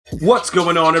What's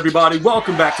going on, everybody?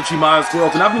 Welcome back to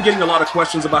GmiasWorld, and I've been getting a lot of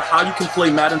questions about how you can play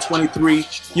Madden 23,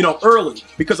 early,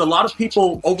 because a lot of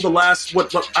people over the last,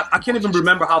 I can't even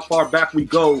remember how far back we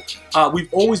go,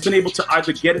 we've always been able to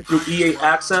either get it through EA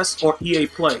Access or EA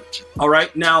Play, all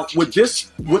right? Now, with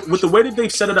this, with the way that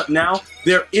they've set it up now,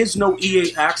 there is no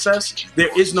EA Access,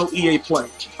 there is no EA Play,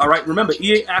 all right? Remember,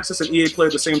 EA Access and EA Play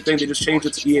are the same thing, they just changed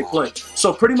it to EA Play.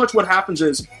 So pretty much what happens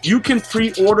is, you can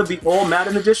pre-order the All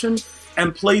Madden Edition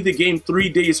and play the game 3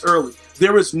 days early.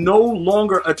 There is no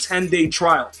longer a 10-day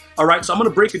trial. All right, so I'm going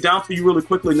to break it down for you really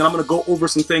quickly, and then I'm going to go over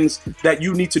some things that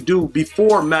you need to do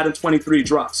before Madden 23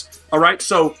 drops. All right,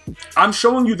 so I'm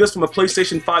showing you this from a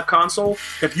PlayStation 5 console.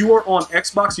 If you are on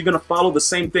Xbox, you're going to follow the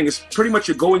same thing. It's pretty much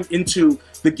you're going into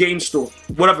the game store,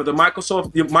 whatever, the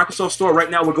Microsoft store.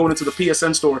 Right now, we're going into the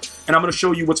PSN store, and I'm going to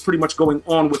show you what's pretty much going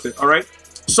on with it. All right,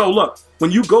 so look,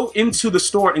 when you go into the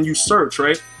store and you search,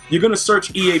 right, you're going to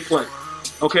search EA Play.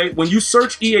 Okay, when you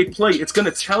search EA Play, it's going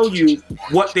to tell you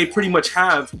what they pretty much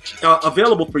have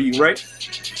available for you, right?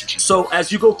 So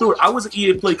as you go through it, I was an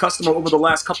EA Play customer over the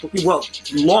last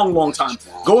long time.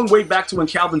 Going way back to when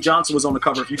Calvin Johnson was on the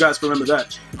cover, if you guys remember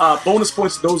that. Bonus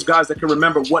points to those guys that can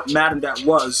remember what Madden that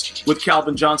was with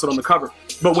Calvin Johnson on the cover.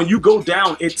 But when you go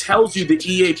down, it tells you the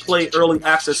EA Play Early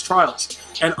Access Trials.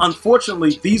 And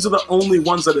unfortunately, these are the only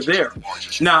ones that are there.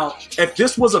 Now, if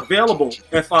this was available,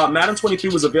 if Madden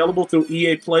 23 was available through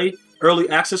EA Play Early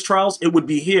Access Trials, it would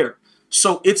be here.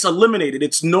 So it's eliminated.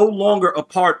 It's no longer a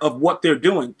part of what they're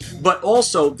doing. But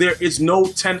also, there is no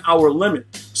 10-hour limit.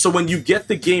 So when you get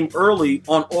the game early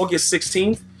on August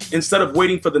 16th, instead of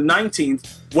waiting for the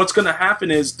 19th, what's going to happen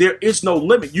is there is no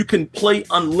limit. You can play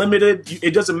unlimited.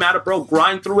 It doesn't matter, bro.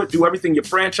 Grind through it. Do everything. Your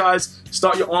franchise.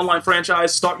 Start your online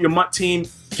franchise. Start your MUT team.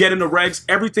 Get in the regs.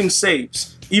 Everything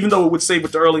saves. Even though it would save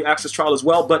with the early access trial as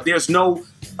well. But there's no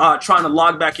trying to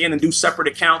log back in and do separate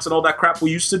accounts and all that crap we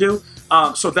used to do.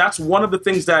 So that's one of the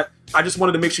things that I just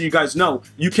wanted to make sure you guys know.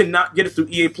 You cannot get it through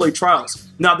EA Play trials.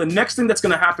 Now, the next thing that's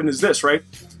going to happen is this, right?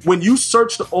 When you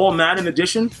search the All Madden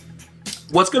Edition,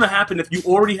 what's going to happen if you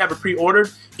already have it pre-ordered,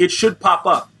 it should pop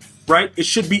up, right? It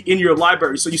should be in your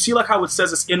library. So you see like how it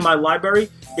says it's in my library?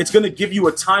 It's going to give you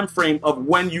a time frame of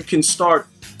when you can start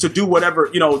to do whatever,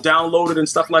 download it and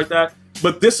stuff like that.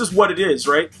 But this is what it is,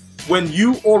 right? When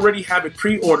you already have it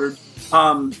pre-ordered,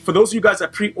 for those of you guys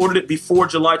that pre-ordered it before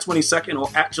July 22nd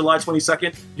or at July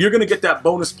 22nd, you're going to get that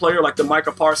bonus player like the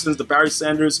Micah Parsons, the Barry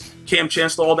Sanders, Cam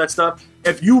Chancellor, all that stuff.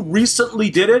 If you recently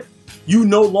did it, you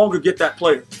no longer get that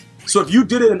player. So if you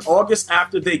did it in August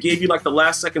after they gave you like the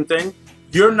last second thing,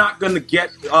 you're not going to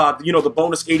get, the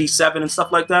bonus 87 and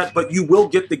stuff like that, but you will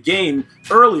get the game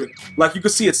earlier. Like you can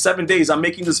see it's 7 days. I'm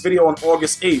making this video on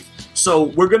August 8th. So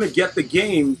we're going to get the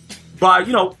game by,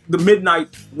 the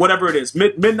midnight, whatever it is,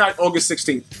 midnight August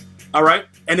 16th. All right.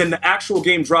 And then the actual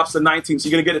game drops the 19th. So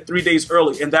you're going to get it 3 days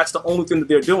early. And that's the only thing that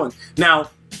they're doing. Now,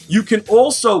 you can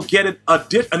also get it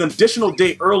an additional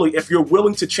day early if you're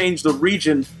willing to change the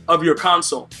region of your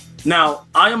console. Now,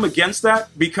 I am against that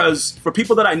because for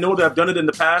people that I know that have done it in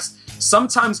the past,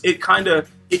 sometimes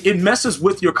it messes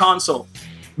with your console.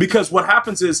 Because what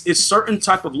happens is it's certain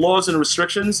type of laws and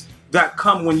restrictions that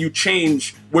come when you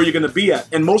change where you're going to be at.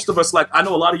 And most of us, like I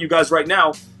know a lot of you guys right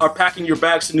now are packing your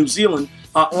bags to New Zealand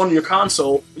on your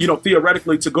console,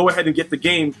 theoretically to go ahead and get the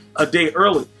game a day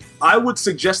early. I would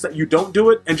suggest that you don't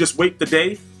do it and just wait the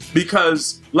day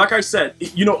because, like I said,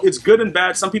 it's good and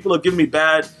bad. Some people have given me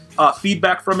bad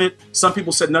feedback from it. Some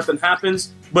people said nothing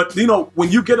happens. But,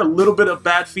 when you get a little bit of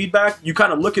bad feedback, you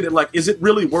kind of look at it like, is it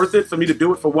really worth it for me to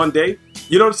do it for 1 day?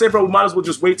 You know what I'm saying, bro? We might as well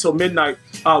just wait till midnight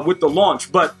with the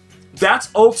launch. But that's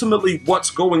ultimately what's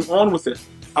going on with it.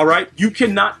 All right? You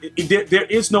cannot, there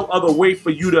is no other way for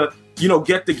you to,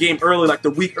 get the game early, like the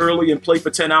week early and play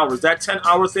for 10 hours. That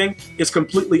 10-hour thing is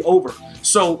completely over.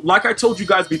 So like I told you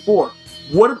guys before,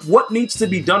 what needs to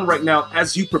be done right now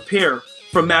as you prepare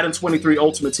for Madden 23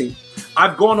 Ultimate Team?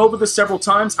 I've gone over this several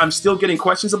times. I'm still getting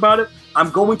questions about it. I'm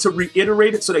going to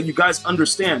reiterate it so that you guys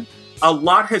understand. A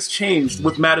lot has changed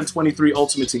with Madden 23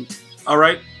 Ultimate Team, all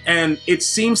right? And it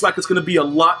seems like it's going to be a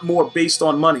lot more based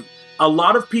on money. A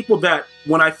lot of people that,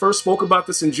 when I first spoke about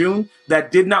this in June,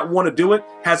 that did not want to do it,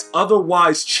 has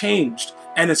otherwise changed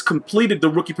and has completed the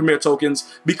Rookie Premier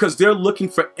tokens because they're looking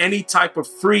for any type of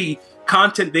free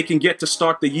content they can get to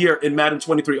start the year in Madden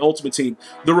 23 Ultimate Team.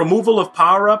 The removal of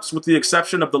power-ups, with the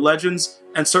exception of the Legends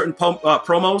and certain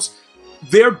promos,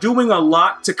 they're doing a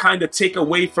lot to kind of take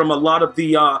away from a lot of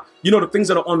the, the things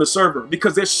that are on the server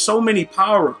because there's so many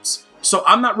power-ups. So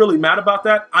I'm not really mad about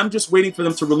that. I'm just waiting for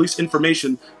them to release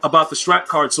information about the strat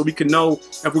card so we can know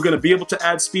if we're going to be able to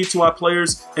add speed to our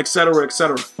players, etc.,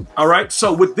 etc. All right.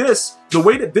 So with this, the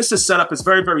way that this is set up is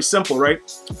very, very simple, right?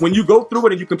 When you go through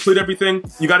it and you complete everything,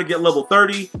 you got to get level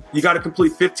 30, you got to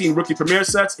complete 15 rookie premiere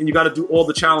sets, and you got to do all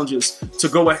the challenges to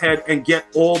go ahead and get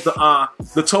all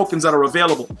the tokens that are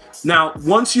available. Now,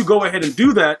 once you go ahead and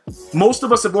do that, most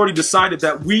of us have already decided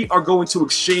that we are going to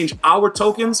exchange our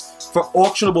tokens for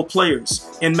auctionable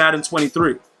players in Madden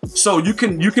 23. So you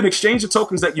can exchange the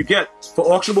tokens that you get for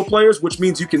auctionable players, which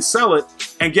means you can sell it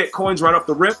and get coins right off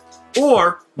the rip,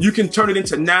 or you can turn it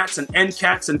into nats and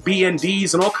NCATs and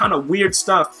BNDs and all kind of weird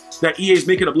stuff that EA is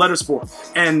making up letters for,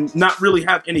 and not really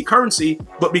have any currency,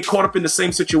 but be caught up in the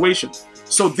same situation.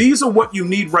 So these are what you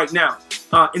need right now.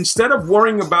 Instead of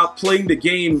worrying about playing the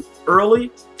game early,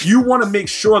 you want to make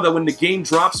sure that when the game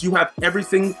drops, you have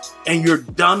everything and you're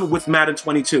done with Madden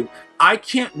 22. I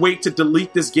can't wait to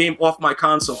delete this game off my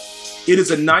console. It is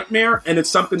a nightmare, and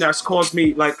it's something that's caused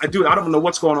me, like, I don't know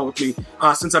what's going on with me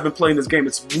since I've been playing this game.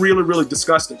 It's really, really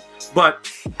disgusting. But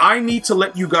I need to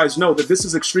let you guys know that this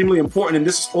is extremely important, and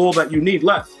this is all that you need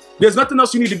left. There's nothing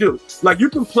else you need to do. Like, you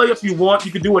can play if you want,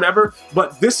 you can do whatever,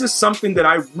 but this is something that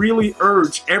I really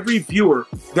urge every viewer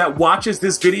that watches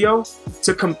this video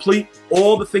to complete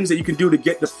all the things that you can do to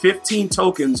get the 15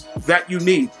 tokens that you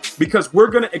need, because we're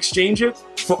going to exchange it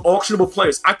for auctionable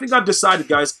players. I think I've decided,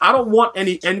 guys, I don't want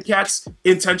any NCATs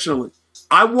intentionally.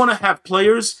 I want to have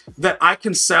players that I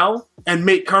can sell and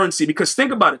make currency, because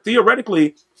think about it.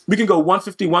 Theoretically, we can go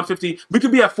 150, 150. We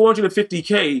could be at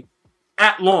 450K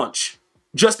at launch,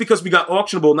 just because we got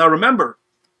auctionable. Now remember,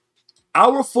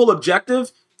 our full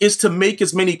objective is to make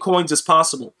as many coins as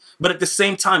possible, but at the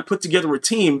same time put together a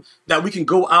team that we can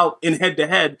go out in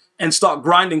head-to-head and start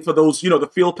grinding for those, you know, the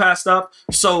field pass stuff.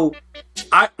 So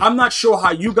I'm not sure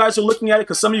how you guys are looking at it,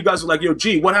 because some of you guys are like, yo,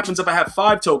 G, what happens if I have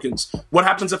 5 tokens? What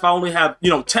happens if I only have,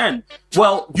 10?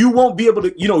 Well, you won't be able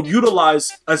to,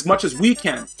 utilize as much as we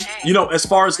can. As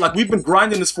far as, like, we've been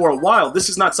grinding this for a while. This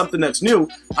is not something that's new.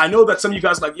 I know that some of you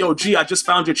guys are like, yo, G, I just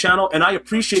found your channel, and I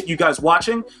appreciate you guys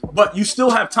watching, but you still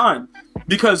have time,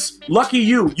 because lucky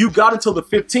you got until the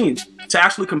 15th to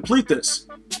actually complete this.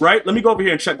 Right? Let me go over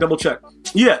here and check, double check.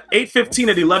 Yeah, 8:15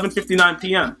 at 11:59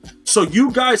 p.m. So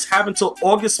you guys have until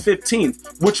August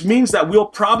 15th, which means that we'll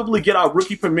probably get our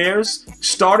rookie premieres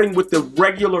starting with the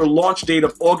regular launch date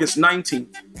of August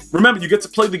 19th. Remember, you get to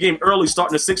play the game early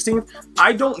starting the 16th.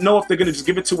 I don't know if they're going to just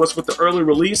give it to us with the early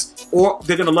release or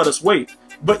they're going to let us wait.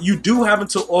 But you do have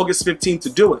until August 15th to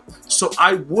do it. So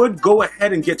I would go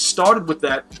ahead and get started with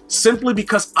that, simply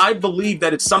because I believe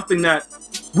that it's something that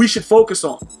we should focus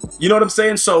on. You know what I'm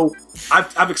saying? So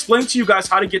I've explained to you guys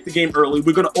how to get the game early.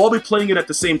 We're going to all be playing it at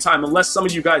the same time, unless some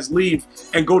of you guys leave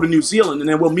and go to New Zealand, and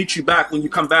then we'll meet you back when you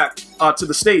come back to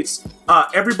the States.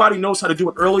 Everybody knows how to do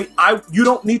it early. You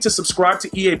don't need to subscribe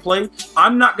to EA Play.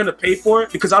 I'm not going to pay for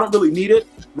it because I don't really need it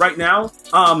right now.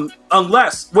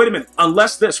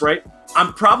 Unless this, right?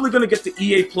 I'm probably going to get the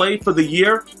EA Play for the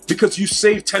year, because you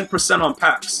save 10% on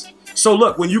packs. So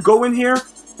look, when you go in here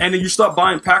and then you start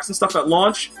buying packs and stuff at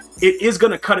launch, it is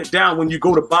going to cut it down when you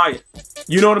go to buy it.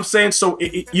 You know what I'm saying? So,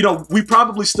 we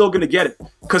probably still going to get it,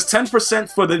 because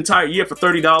 10% for the entire year for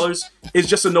 $30 is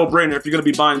just a no-brainer if you're going to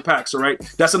be buying packs, all right?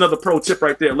 That's another pro tip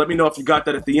right there. Let me know if you got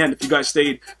that at the end, if you guys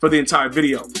stayed for the entire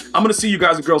video. I'm going to see you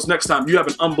guys and girls next time. You have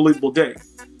an unbelievable day.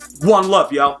 One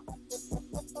love, y'all.